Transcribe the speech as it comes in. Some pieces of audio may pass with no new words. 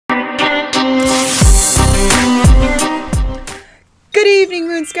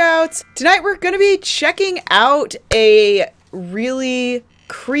Moonscouts! Tonight we're going to be checking out a really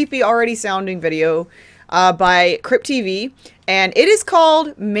creepy already sounding video by Crypt TV, and it is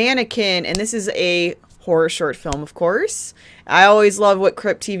called Mannequin, and this is a horror short film, of course. I always love what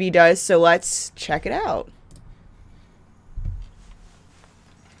Crypt TV does, so let's check it out.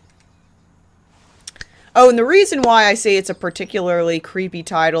 Oh, and the reason why I say it's a particularly creepy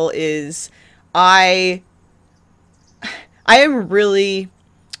title is I am really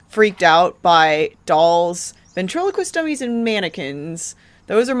freaked out by dolls, ventriloquist dummies, and mannequins.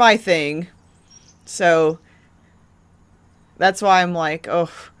 Those are my thing. So that's why I'm like,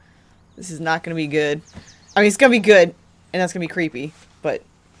 oh, this is not going to be good. I mean, it's going to be good, and that's going to be creepy, but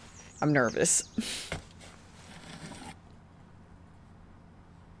I'm nervous.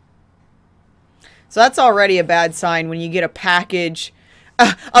 So that's already a bad sign when you get a package,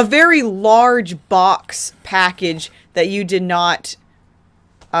 a very large box package that you did not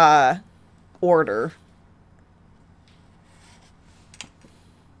order.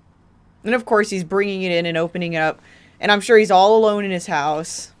 And of course he's bringing it in and opening it up, and I'm sure he's all alone in his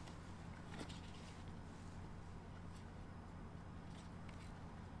house.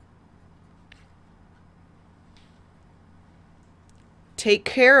 Take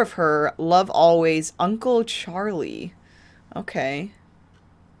care of her. Love always, Uncle Charlie. Okay.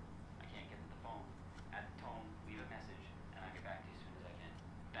 I can't get the phone. At the tone, leave a message, and I'll get back to you as soon as I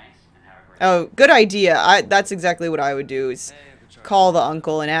can. Thanks, and have a great day. Oh, good idea. That's exactly what I would do, is call the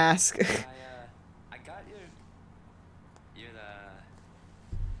uncle and ask. I got your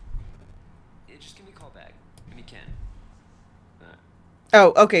just give me a call back when you can.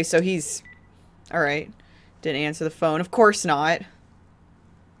 Oh, okay, so he's... Alright. Didn't answer the phone. Of course not.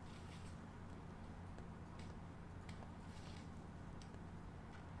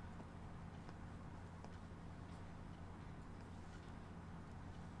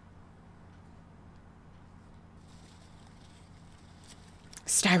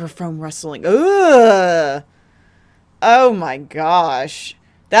 Styrofoam rustling. Ugh! Oh my gosh.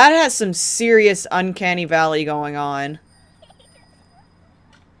 That has some serious uncanny valley going on.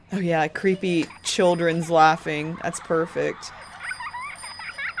 Oh yeah, creepy children's laughing. That's perfect.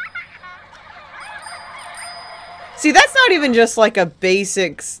 See, that's not even just like a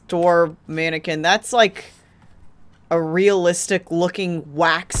basic store mannequin. That's like a realistic looking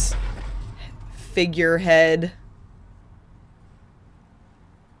wax figurehead.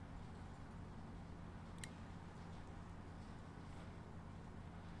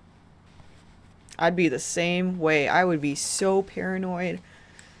 I'd be the same way. I would be so paranoid.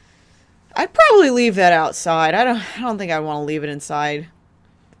 I'd probably leave that outside. I don't think I'd want to leave it inside.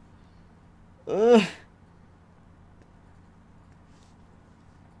 Ugh.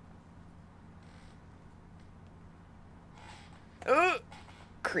 Ugh.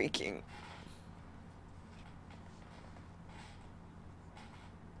 Creaking.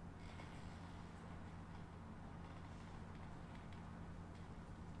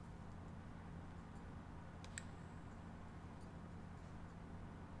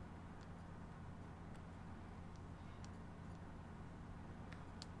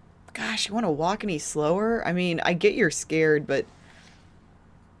 Gosh, you want to walk any slower? I mean, I get you're scared, but...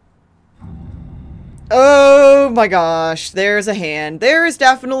 Oh my gosh, there's a hand. There's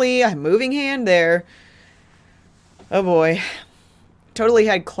definitely a moving hand there. Oh boy. Totally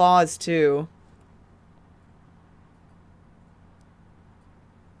had claws, too.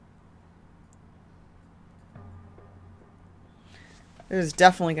 There's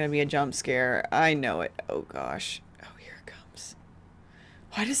definitely going to be a jump scare. I know it. Oh gosh.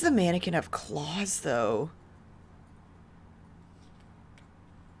 Why does the mannequin have claws, though?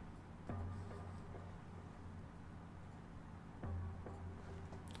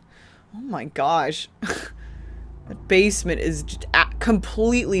 Oh my gosh. The basement is just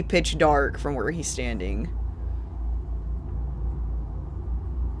completely pitch dark from where he's standing.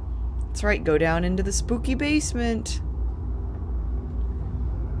 That's right, go down into the spooky basement.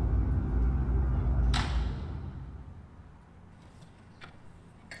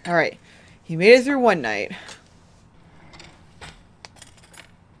 Alright, he made it through one night.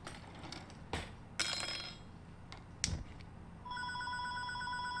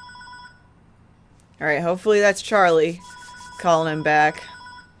 Alright, hopefully that's Charlie calling him back.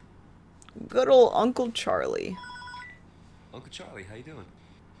 Good old Uncle Charlie. Uncle Charlie, how you doing?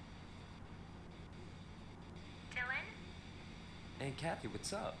 Dylan? Hey, Kathy,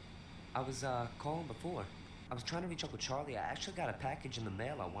 what's up? I was calling before. I was trying to reach Uncle Charlie. I actually got a package in the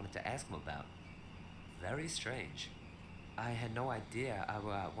mail I wanted to ask him about. Very strange. I had no idea. I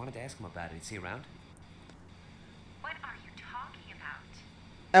wanted to ask him about it. Is he around? What are you talking about?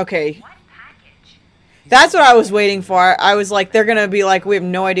 Okay. What package? That's what I was waiting for. I was like, they're gonna be like, we have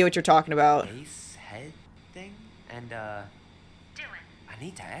no idea what you're talking about. Ace head thing? And, Dylan, I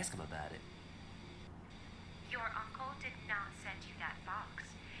need to ask him about it. your uncle did not send you that box.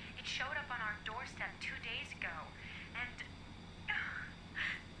 It showed up on our doorstep 2 days ago, and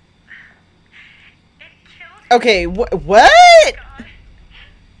it killed him. Okay, what? God.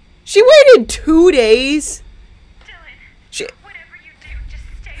 She waited 2 days? Dylan, She... whatever you do, just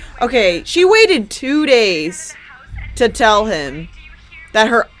stay away. Okay, she waited 2 days to tell him that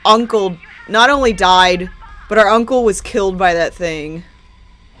her uncle not only died, but her uncle was killed by that thing.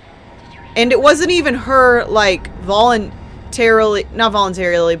 And it wasn't even her, like, voluntarily, not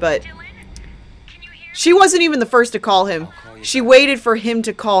voluntarily, but Dylan, can you hear me? she wasn't even the first to call him. She waited for him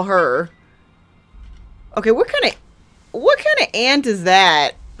to call her. Okay, what kind of ant is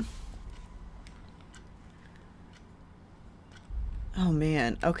that? Oh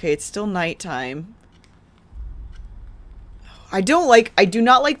man, okay, it's still nighttime. I do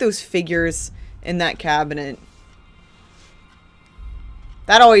not like those figures in that cabinet.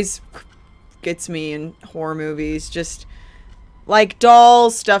 That always gets me in horror movies. Just like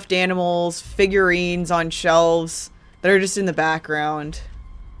dolls, stuffed animals, figurines on shelves that are just in the background.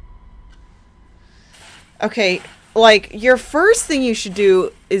 Okay, like your first thing you should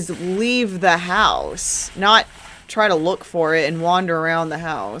do is leave the house, not try to look for it and wander around the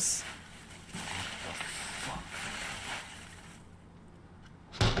house.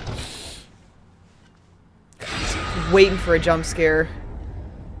 Waiting for a jump scare.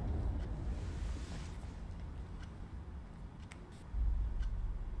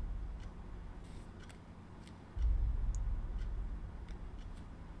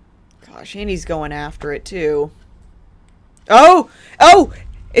 Gosh, Andy's going after it too. Oh! Oh!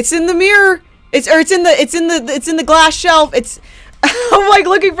 It's in the mirror. It's in the glass shelf. I'm like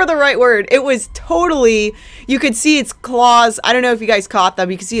looking for the right word. It was totally, you could see its claws. I don't know if you guys caught them.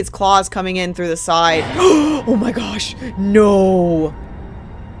 You could see its claws coming in through the side. Oh my gosh. No.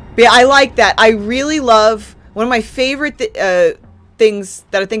 But yeah, I like that. I really love, one of my favorite things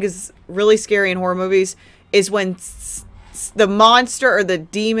that I think is really scary in horror movies is when the monster or the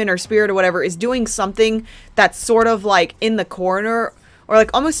demon or spirit or whatever is doing something that's sort of like in the corner or like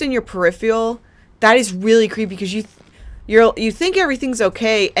almost in your peripheral. That is really creepy because you think everything's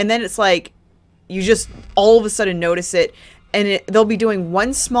okay, and then it's like you just all of a sudden notice it, and they'll be doing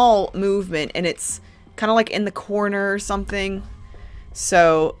one small movement and it's kind of like in the corner or something.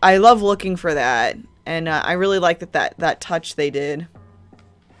 So I love looking for that, and I really like that touch they did.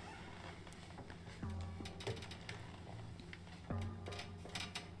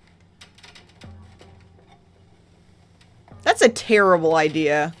 That's a terrible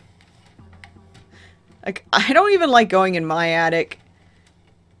idea. Like, I don't even like going in my attic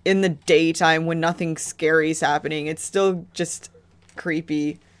in the daytime when nothing scary is happening. It's still just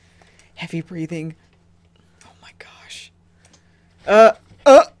creepy. Heavy breathing. Oh my gosh. Okay,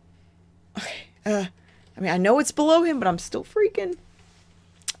 I mean, I know it's below him, but I'm still freaking.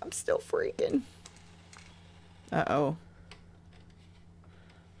 I'm still freaking. Uh-oh.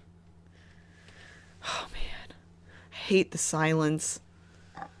 Oh man. I hate the silence.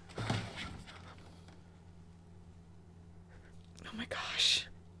 Oh my gosh.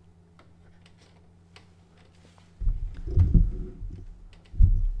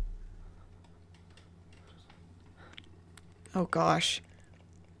 Oh gosh.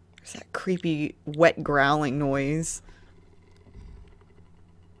 There's that creepy wet growling noise.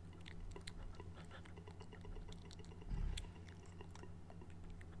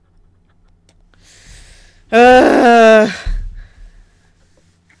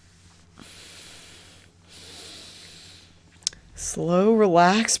 Slow,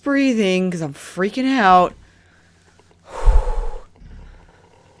 relaxed breathing, because I'm freaking out.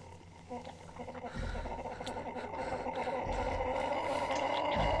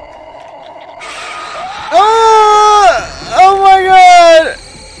 Oh! Oh my god!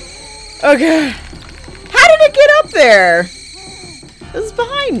 Okay. How did it get up there? It was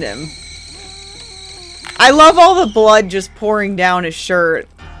behind him. I love all the blood just pouring down his shirt.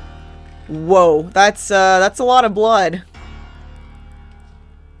 Whoa, that's a lot of blood.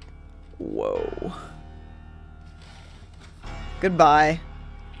 Whoa. Goodbye.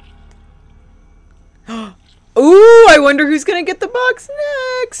 Ooh, I wonder who's gonna get the box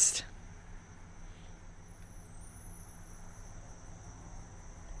next.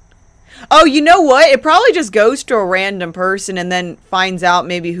 Oh, you know what? It probably just goes to a random person and then finds out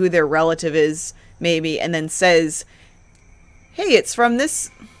maybe who their relative is, maybe, and then says, hey, it's from this,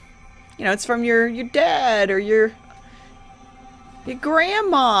 you know, it's from your dad or your... Your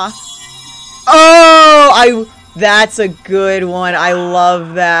grandma. Oh, that's a good one. I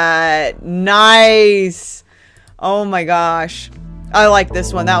love that. Nice. Oh my gosh. I like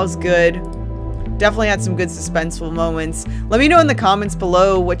this one. That was good. Definitely had some good suspenseful moments. Let me know in the comments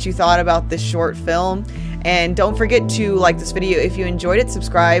below what you thought about this short film. And don't forget to like this video if you enjoyed it,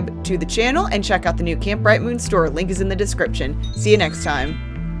 subscribe to the channel, and check out the new Camp Bright Moon store. Link is in the description. See you next time.